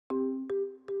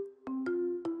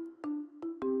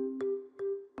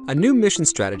A new mission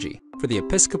strategy for the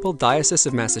Episcopal Diocese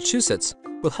of Massachusetts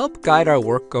will help guide our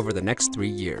work over the next 3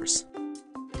 years.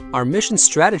 Our mission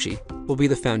strategy will be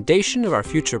the foundation of our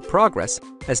future progress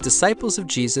as disciples of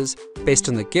Jesus based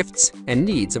on the gifts and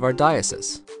needs of our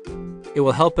diocese. It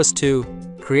will help us to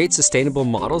create sustainable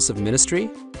models of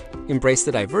ministry, embrace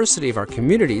the diversity of our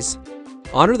communities,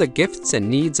 honor the gifts and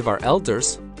needs of our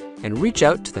elders, and reach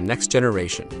out to the next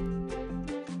generation.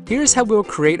 Here's how we'll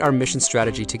create our mission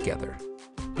strategy together.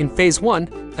 In Phase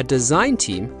 1, a design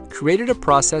team created a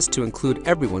process to include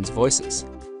everyone's voices.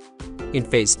 In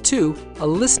Phase 2, a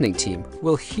listening team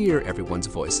will hear everyone's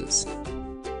voices.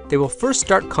 They will first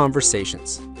start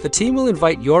conversations. The team will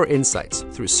invite your insights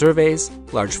through surveys,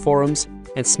 large forums,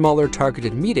 and smaller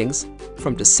targeted meetings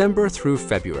from December through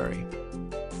February.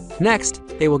 Next,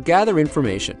 they will gather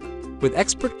information. With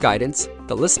expert guidance,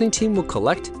 the listening team will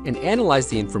collect and analyze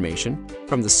the information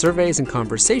from the surveys and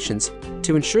conversations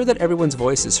to ensure that everyone's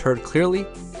voice is heard clearly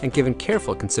and given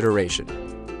careful consideration.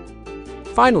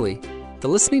 Finally, the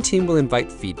listening team will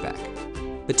invite feedback.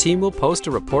 The team will post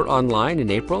a report online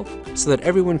in April so that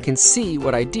everyone can see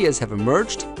what ideas have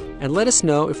emerged and let us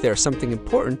know if there is something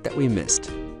important that we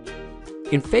missed.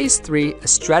 In Phase 3, a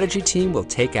strategy team will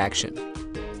take action.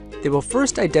 They will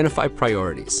first identify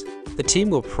priorities. The team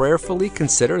will prayerfully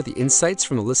consider the insights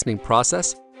from the listening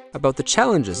process about the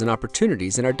challenges and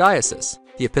opportunities in our diocese,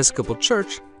 the Episcopal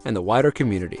Church, and the wider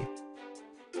community.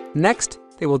 Next,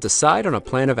 they will decide on a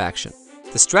plan of action.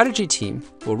 The strategy team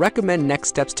will recommend next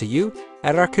steps to you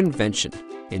at our convention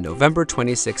in November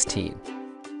 2016.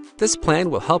 This plan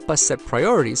will help us set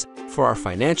priorities for our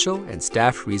financial and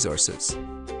staff resources.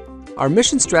 Our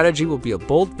mission strategy will be a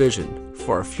bold vision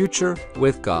for our future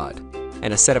with God,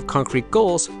 and a set of concrete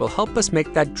goals will help us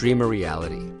make that dream a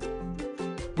reality.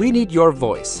 We need your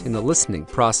voice in the listening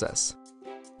process.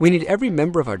 We need every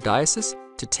member of our diocese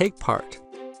to take part,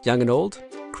 young and old,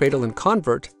 cradle and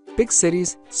convert, big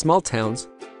cities, small towns,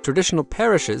 traditional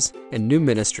parishes, and new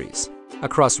ministries,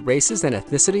 across races and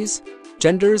ethnicities,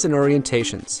 genders and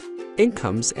orientations,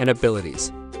 incomes and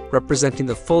abilities, representing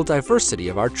the full diversity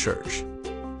of our church.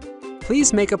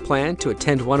 Please make a plan to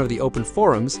attend one of the open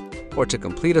forums or to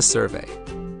complete a survey.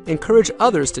 Encourage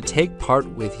others to take part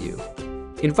with you.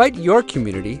 Invite your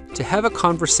community to have a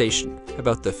conversation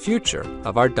about the future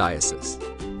of our diocese.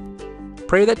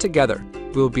 Pray that together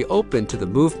we will be open to the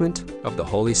movement of the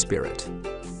Holy Spirit.